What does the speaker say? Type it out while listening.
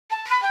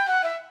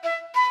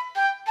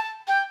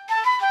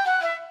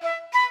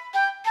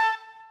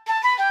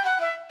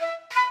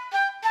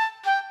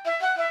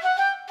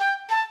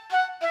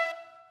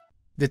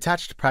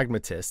Detached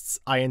pragmatists,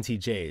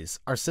 INTJs,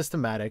 are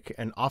systematic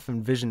and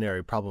often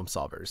visionary problem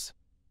solvers.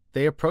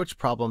 They approach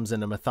problems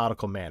in a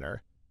methodical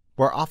manner.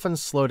 Where often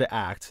slow to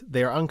act,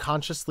 they are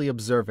unconsciously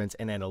observant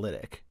and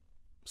analytic,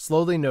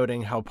 slowly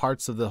noting how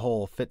parts of the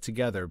whole fit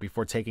together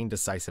before taking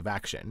decisive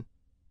action.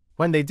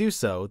 When they do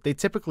so, they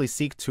typically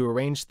seek to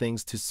arrange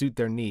things to suit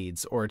their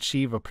needs or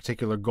achieve a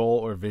particular goal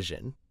or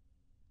vision.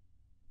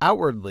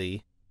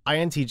 Outwardly,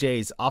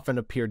 INTJs often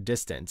appear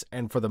distant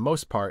and, for the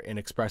most part,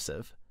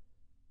 inexpressive.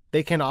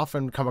 They can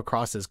often come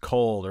across as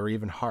cold or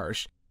even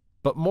harsh,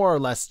 but more or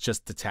less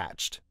just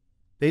detached.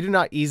 They do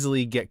not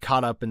easily get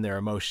caught up in their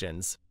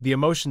emotions, the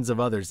emotions of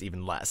others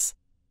even less.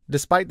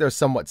 Despite their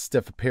somewhat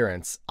stiff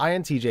appearance,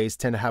 INTJs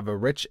tend to have a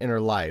rich inner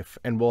life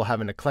and will have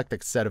an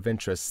eclectic set of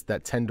interests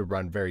that tend to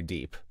run very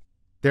deep.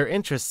 Their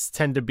interests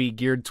tend to be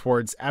geared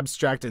towards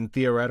abstract and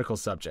theoretical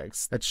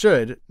subjects that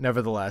should,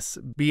 nevertheless,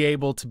 be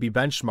able to be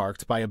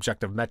benchmarked by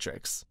objective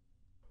metrics.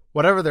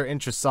 Whatever their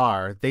interests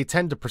are, they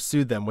tend to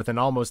pursue them with an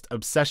almost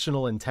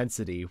obsessional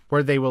intensity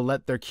where they will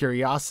let their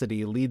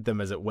curiosity lead them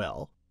as it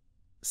will.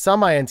 Some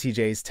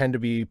INTJs tend to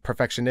be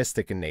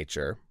perfectionistic in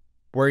nature,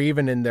 where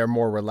even in their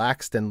more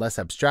relaxed and less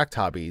abstract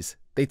hobbies,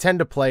 they tend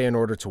to play in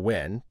order to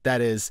win, that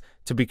is,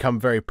 to become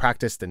very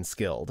practiced and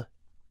skilled.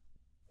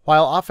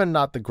 While often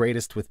not the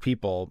greatest with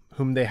people,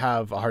 whom they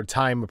have a hard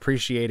time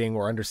appreciating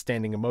or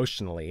understanding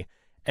emotionally,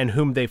 and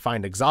whom they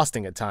find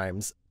exhausting at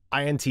times,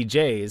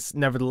 INTJs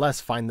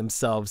nevertheless find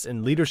themselves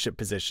in leadership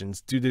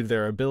positions due to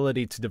their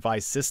ability to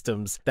devise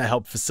systems that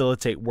help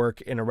facilitate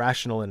work in a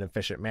rational and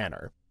efficient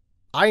manner.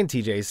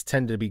 INTJs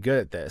tend to be good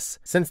at this,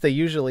 since they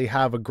usually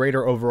have a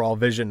greater overall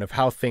vision of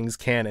how things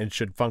can and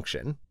should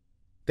function.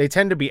 They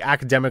tend to be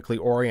academically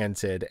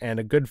oriented and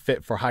a good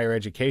fit for higher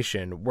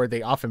education, where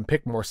they often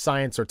pick more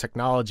science or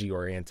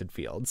technology-oriented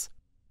fields.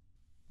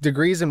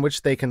 Degrees in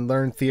which they can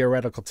learn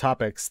theoretical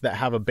topics that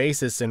have a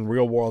basis in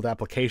real-world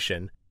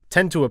application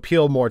tend to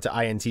appeal more to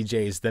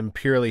INTJs than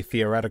purely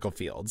theoretical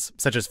fields,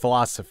 such as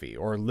philosophy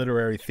or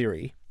literary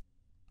theory.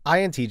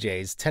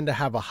 INTJs tend to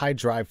have a high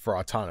drive for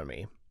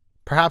autonomy,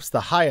 perhaps the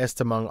highest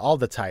among all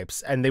the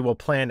types, and they will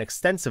plan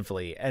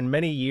extensively and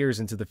many years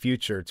into the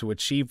future to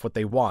achieve what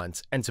they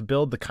want and to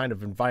build the kind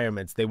of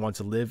environments they want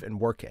to live and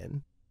work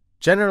in.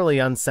 Generally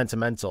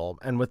unsentimental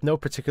and with no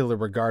particular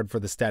regard for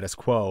the status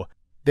quo,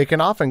 they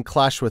can often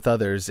clash with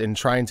others in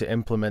trying to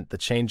implement the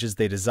changes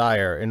they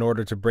desire in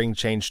order to bring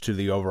change to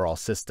the overall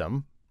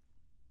system.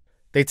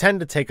 They tend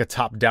to take a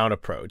top-down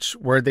approach,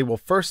 where they will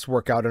first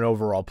work out an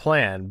overall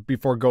plan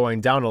before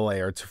going down a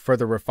layer to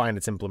further refine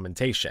its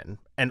implementation,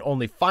 and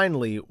only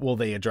finally will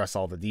they address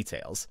all the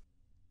details.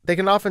 They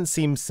can often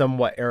seem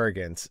somewhat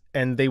arrogant,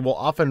 and they will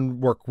often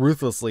work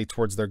ruthlessly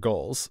towards their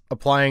goals,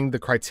 applying the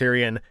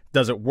criterion,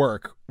 does it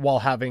work, while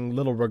having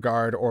little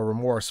regard or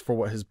remorse for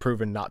what has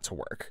proven not to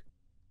work.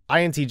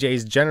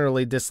 INTJs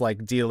generally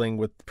dislike dealing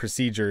with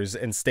procedures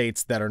in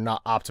states that are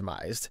not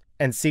optimized,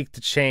 and seek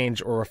to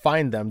change or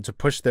refine them to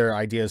push their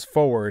ideas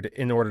forward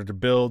in order to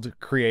build,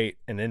 create,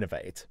 and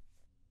innovate.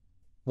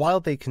 While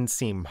they can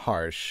seem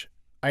harsh,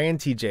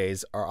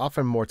 INTJs are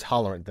often more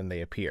tolerant than they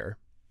appear.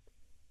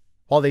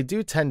 While they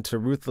do tend to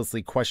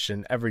ruthlessly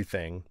question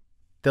everything,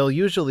 they'll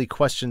usually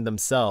question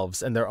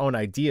themselves and their own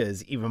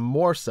ideas even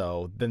more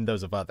so than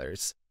those of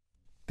others.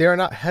 They are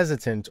not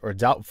hesitant or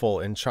doubtful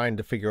in trying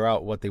to figure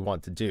out what they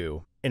want to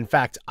do. In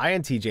fact,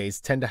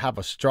 INTJs tend to have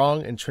a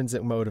strong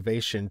intrinsic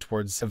motivation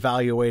towards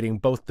evaluating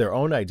both their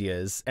own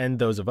ideas and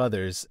those of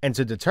others, and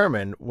to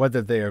determine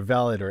whether they are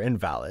valid or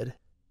invalid.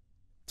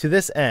 To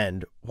this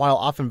end, while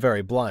often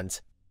very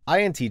blunt,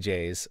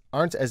 INTJs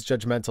aren't as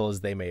judgmental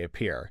as they may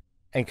appear,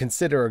 and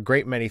consider a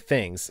great many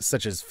things,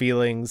 such as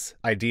feelings,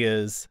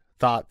 ideas,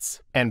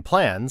 thoughts, and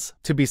plans,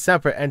 to be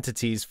separate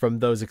entities from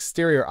those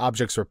exterior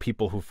objects or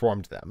people who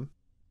formed them.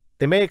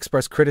 They may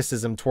express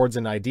criticism towards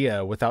an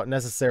idea without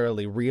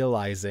necessarily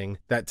realizing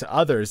that to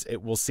others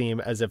it will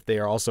seem as if they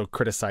are also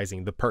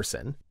criticizing the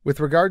person. With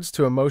regards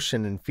to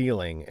emotion and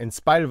feeling, in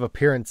spite of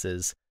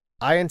appearances,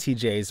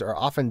 INTJs are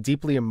often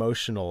deeply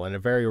emotional in a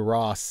very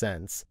raw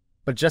sense,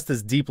 but just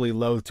as deeply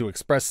loath to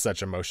express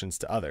such emotions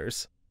to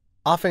others.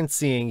 Often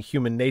seeing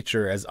human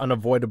nature as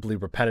unavoidably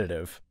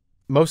repetitive,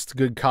 most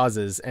good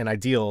causes and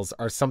ideals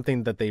are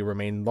something that they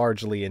remain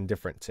largely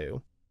indifferent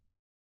to.